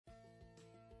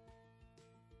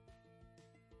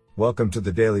Welcome to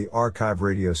the Daily Archive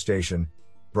radio station,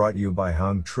 brought you by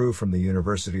Hung Tru from the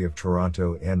University of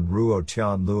Toronto and Ruo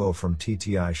Tian Luo from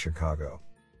TTI Chicago.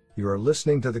 You are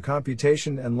listening to the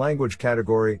Computation and Language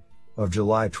category of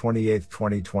July 28,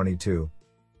 2022.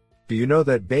 Do you know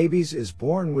that babies is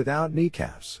born without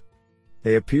kneecaps?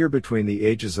 They appear between the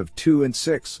ages of 2 and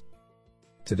 6.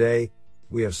 Today,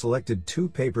 we have selected 2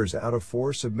 papers out of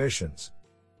 4 submissions.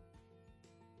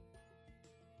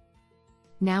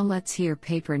 Now let's hear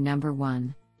paper number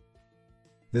 1.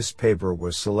 This paper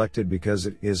was selected because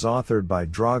it is authored by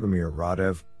Dragomir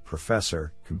Radev,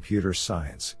 Professor, Computer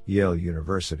Science, Yale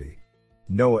University;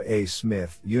 Noah A.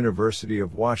 Smith, University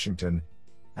of Washington,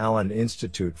 Allen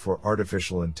Institute for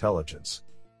Artificial Intelligence;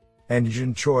 and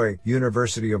Yijun Choi,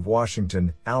 University of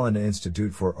Washington, Allen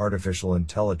Institute for Artificial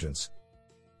Intelligence.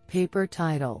 Paper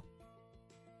title: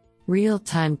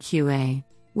 Real-Time QA.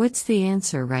 What's the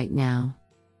answer right now?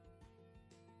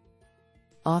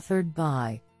 Authored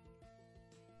by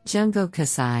Jungo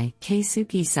Kasai,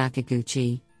 Keisuke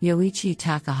Sakaguchi, Yoichi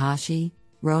Takahashi,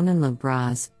 Ronan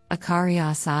Labraz, Akari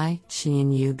Asai,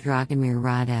 Shinyu Dragomir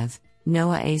Radev,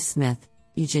 Noah A. Smith,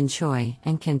 Yijun Choi,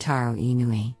 and Kentaro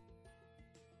Inui.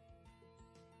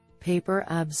 Paper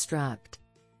abstract: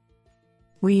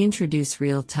 We introduce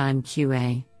Real-Time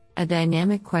QA, a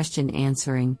dynamic question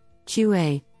answering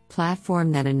QA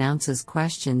platform that announces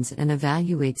questions and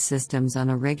evaluates systems on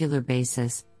a regular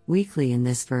basis, weekly in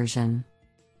this version.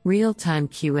 Real-Time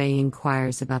QA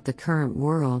inquires about the current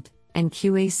world, and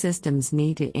QA systems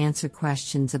need to answer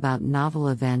questions about novel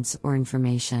events or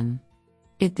information.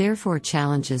 It therefore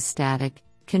challenges static,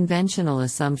 conventional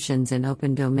assumptions in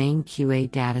open domain QA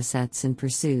datasets and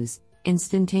pursues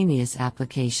instantaneous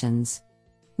applications.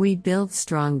 We build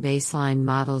strong baseline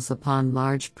models upon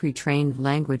large pre-trained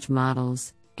language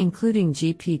models, including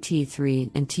GPT-3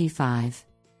 and T5.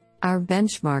 Our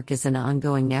benchmark is an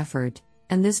ongoing effort,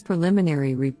 and this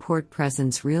preliminary report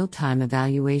presents real-time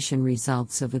evaluation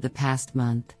results over the past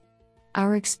month.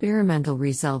 Our experimental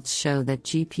results show that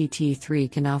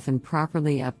GPT-3 can often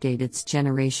properly update its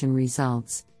generation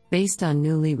results, based on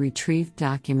newly retrieved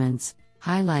documents,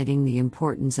 highlighting the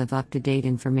importance of up-to-date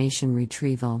information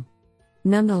retrieval.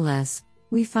 Nonetheless,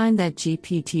 we find that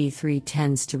GPT-3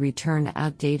 tends to return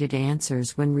outdated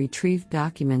answers when retrieved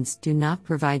documents do not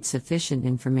provide sufficient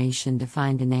information to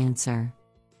find an answer.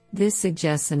 This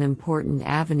suggests an important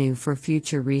avenue for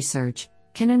future research.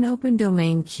 Can an open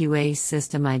domain QA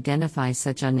system identify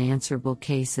such unanswerable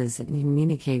cases and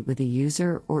communicate with the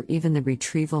user or even the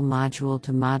retrieval module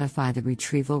to modify the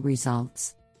retrieval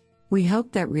results? We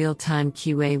hope that real-time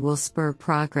QA will spur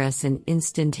progress in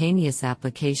instantaneous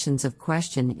applications of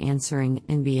question answering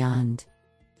and beyond.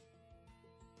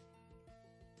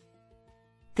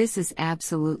 This is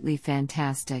absolutely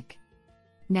fantastic.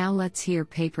 Now let's hear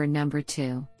paper number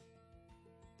 2.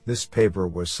 This paper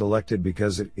was selected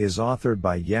because it is authored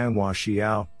by Yanghua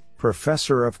Xiao,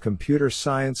 Professor of Computer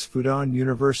Science, Fudan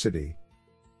University.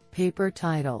 Paper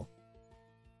title: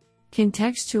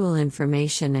 Contextual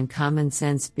Information and Common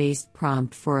Sense-Based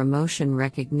Prompt for Emotion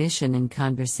Recognition in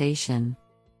Conversation.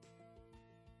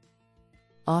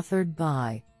 Authored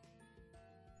by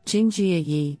Jingjie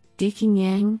Yi, Diqing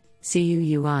Yang, Siyu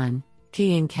Yuan,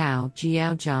 Qian Cao,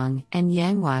 Jiao Zhang, and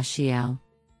Yanghua Xiao.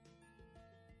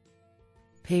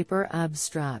 Paper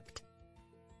abstract: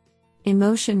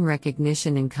 Emotion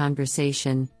Recognition in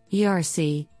Conversation,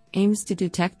 ERC, aims to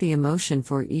detect the emotion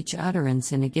for each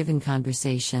utterance in a given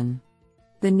conversation.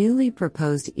 The newly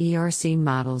proposed ERC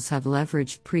models have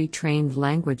leveraged pre-trained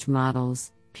language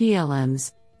models,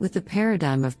 PLMs, with the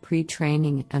paradigm of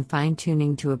pre-training and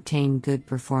fine-tuning to obtain good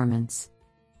performance.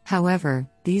 However,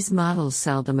 these models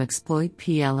seldom exploit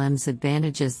PLM's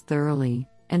advantages thoroughly,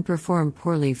 and perform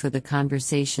poorly for the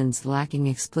conversations lacking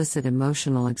explicit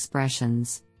emotional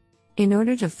expressions. In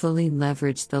order to fully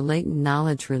leverage the latent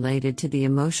knowledge related to the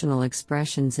emotional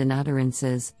expressions in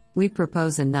utterances, we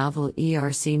propose a novel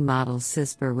ERC model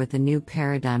CISPR with a new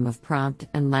paradigm of prompt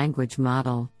and language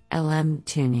model, LM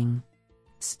tuning.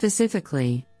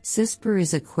 Specifically, CISPR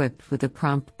is equipped with a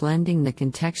prompt blending the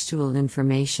contextual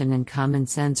information and common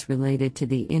sense related to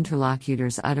the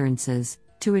interlocutor's utterances,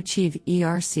 to achieve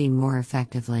ERC more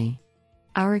effectively.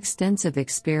 Our extensive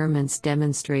experiments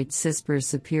demonstrate CISPR's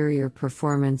superior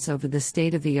performance over the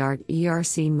state-of-the-art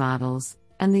ERC models,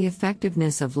 and the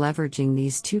effectiveness of leveraging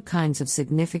these 2 kinds of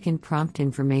significant prompt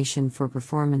information for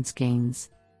performance gains.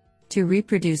 To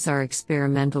reproduce our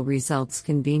experimental results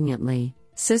conveniently,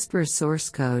 CISPR's source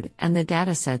code and the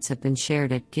datasets have been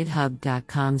shared at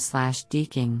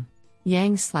github.com/Diqing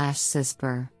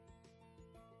Yang/CISPR.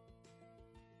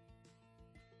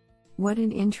 What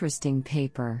an interesting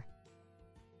paper.